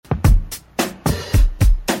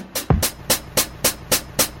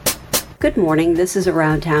Good morning, this is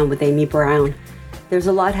Around Town with Amy Brown. There's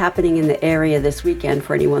a lot happening in the area this weekend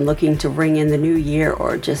for anyone looking to ring in the new year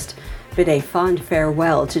or just bid a fond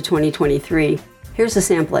farewell to 2023. Here's a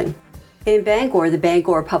sampling. In Bangor, the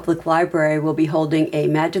Bangor Public Library will be holding a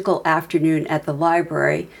magical afternoon at the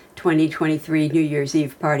library 2023 New Year's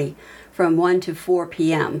Eve party from 1 to 4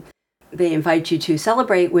 p.m. They invite you to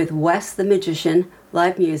celebrate with Wes the Magician,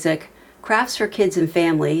 live music, crafts for kids and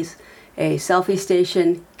families, a selfie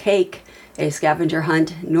station, cake, a scavenger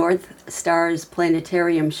hunt, North Stars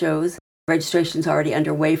Planetarium shows. Registration's already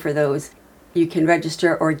underway for those. You can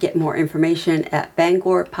register or get more information at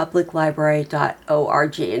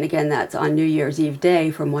bangorpubliclibrary.org. And again, that's on New Year's Eve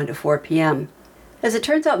day from 1 to 4 p.m. As it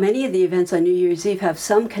turns out, many of the events on New Year's Eve have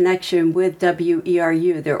some connection with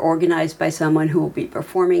WERU. They're organized by someone who will be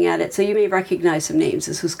performing at it, so you may recognize some names.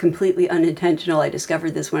 This was completely unintentional. I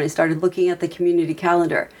discovered this when I started looking at the community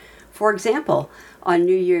calendar. For example, on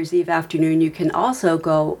New Year's Eve afternoon, you can also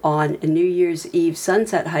go on a New Year's Eve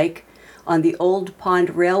sunset hike on the Old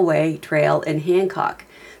Pond Railway Trail in Hancock.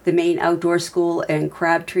 The Maine Outdoor School and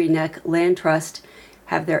Crabtree Neck Land Trust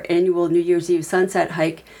have their annual New Year's Eve sunset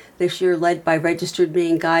hike, this year led by registered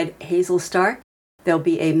Maine guide Hazel Stark. There'll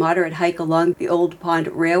be a moderate hike along the Old Pond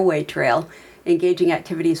Railway Trail, engaging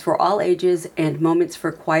activities for all ages and moments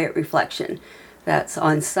for quiet reflection. That's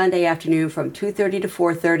on Sunday afternoon from 2:30 to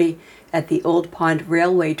 4:30 at the Old Pond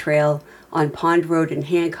Railway Trail on Pond Road in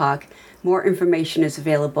Hancock. More information is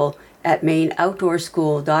available at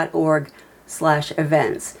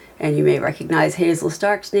maineoutdoorschool.org/events. And you may recognize Hazel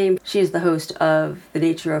Stark's name. She is the host of The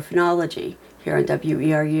Nature of Phenology here on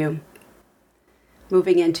WERU.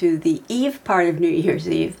 Moving into the Eve part of New Year's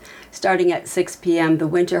Eve, starting at 6 p.m., the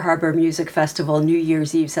Winter Harbor Music Festival New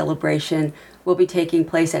Year's Eve celebration will be taking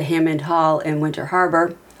place at Hammond Hall in Winter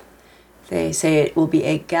Harbor. They say it will be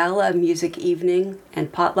a gala music evening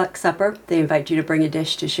and potluck supper. They invite you to bring a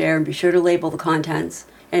dish to share and be sure to label the contents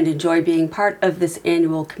and enjoy being part of this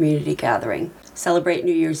annual community gathering. Celebrate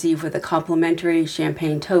New Year's Eve with a complimentary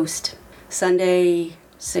champagne toast. Sunday,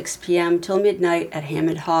 6 p.m. till midnight at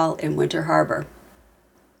Hammond Hall in Winter Harbor.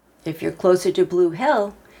 If you're closer to Blue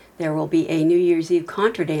Hill, there will be a New Year's Eve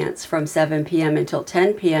contra dance from 7 p.m. until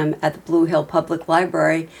 10 p.m. at the Blue Hill Public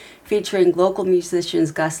Library, featuring local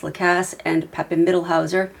musicians Gus Lacasse and Pepin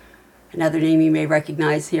Mittelhauser, another name you may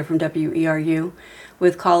recognize here from WERU,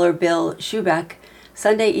 with caller Bill Schubeck.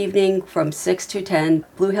 Sunday evening from 6 to 10,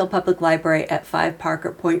 Blue Hill Public Library at 5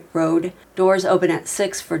 Parker Point Road. Doors open at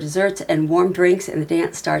 6 for desserts and warm drinks, and the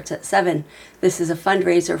dance starts at 7. This is a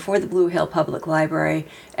fundraiser for the Blue Hill Public Library,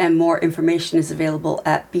 and more information is available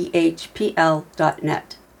at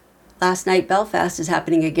bhpl.net. Last Night Belfast is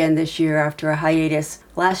happening again this year after a hiatus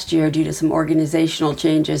last year due to some organizational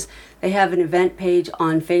changes. They have an event page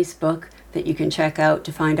on Facebook that you can check out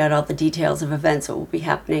to find out all the details of events that will be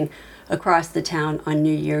happening across the town on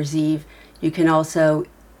New Year's Eve. You can also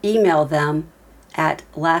email them at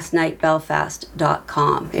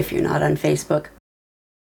lastnightbelfast.com if you're not on Facebook.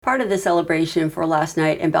 Part of the celebration for Last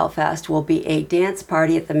Night in Belfast will be a dance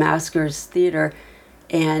party at the Maskers Theatre,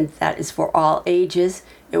 and that is for all ages.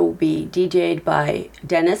 It will be DJ'd by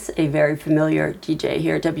Dennis, a very familiar DJ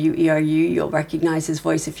here at WERU. You'll recognize his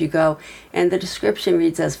voice if you go. And the description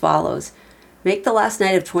reads as follows. Make the last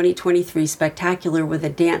night of 2023 spectacular with a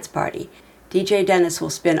dance party. DJ Dennis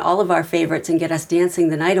will spin all of our favorites and get us dancing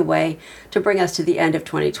the night away to bring us to the end of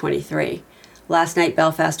 2023. Last Night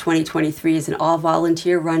Belfast 2023 is an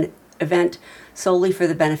all-volunteer run event solely for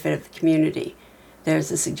the benefit of the community.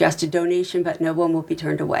 There's a suggested donation, but no one will be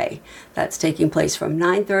turned away. That's taking place from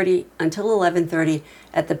 9:30 until 11:30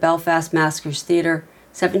 at the Belfast Maskers Theatre,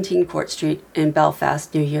 17 Court Street in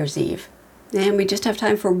Belfast, New Year's Eve. And we just have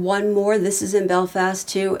time for one more. This is in Belfast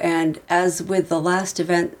too, and as with the last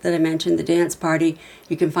event that I mentioned, the dance party,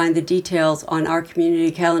 you can find the details on our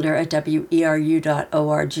community calendar at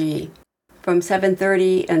weru.org. From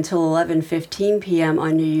 7:30 until 11:15 p.m.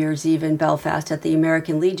 on New Year's Eve in Belfast at the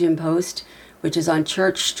American Legion Post, which is on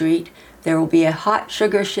Church Street, there will be a Hot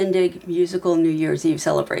Sugar Shindig musical New Year's Eve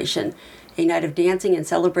celebration, a night of dancing and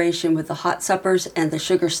celebration with the hot suppers and the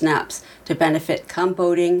sugar snaps to benefit Come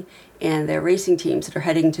Boating and their racing teams that are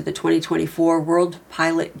heading to the 2024 World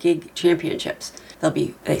Pilot Gig Championships. There'll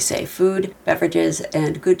be, they say, food, beverages,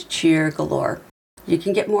 and good cheer galore. You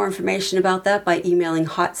can get more information about that by emailing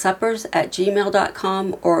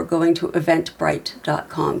hotsuppers@gmail.com or going to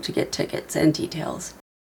eventbrite.com to get tickets and details.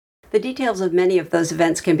 The details of many of those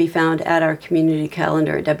events can be found at our community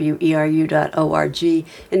calendar at weru.org.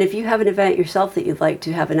 And if you have an event yourself that you'd like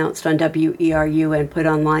to have announced on WERU and put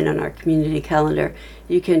online on our community calendar,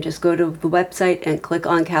 you can just go to the website and click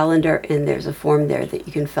on calendar, and there's a form there that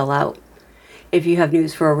you can fill out. If you have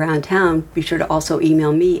news for Around Town, be sure to also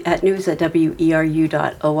email me at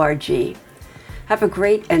news@weru.org. Have a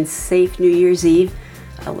great and safe New Year's Eve.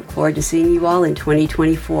 I look forward to seeing you all in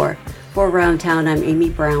 2024. For Around Town, I'm Amy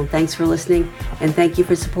Brown. Thanks for listening, and thank you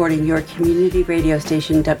for supporting your community radio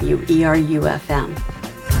station, WERU-FM.